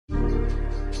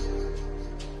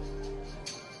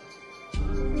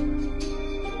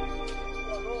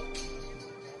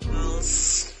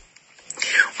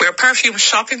perfume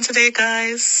shopping today,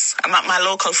 guys. I'm at my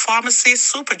local pharmacy,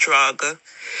 Superdrug.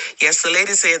 Yes, the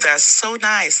ladies there, they're so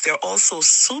nice. They're also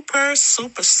super,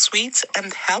 super sweet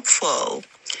and helpful.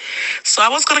 So I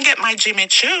was going to get my Jimmy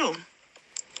Choo.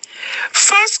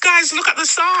 First, guys, look at the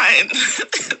sign.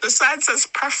 The sign says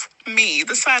Perf Me,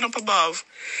 the sign up above.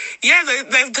 Yeah,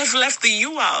 they've left the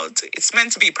U out. It's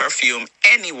meant to be perfume.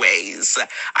 Anyways,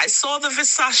 I saw the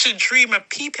Versace Dreamer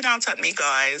peeping out at me,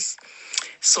 guys.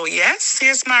 So yes,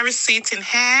 here's my receipt in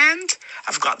hand.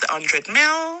 I've got the 100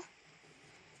 ml.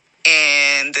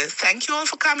 And thank you all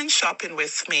for coming shopping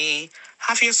with me.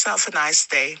 Have yourself a nice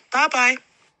day. Bye-bye.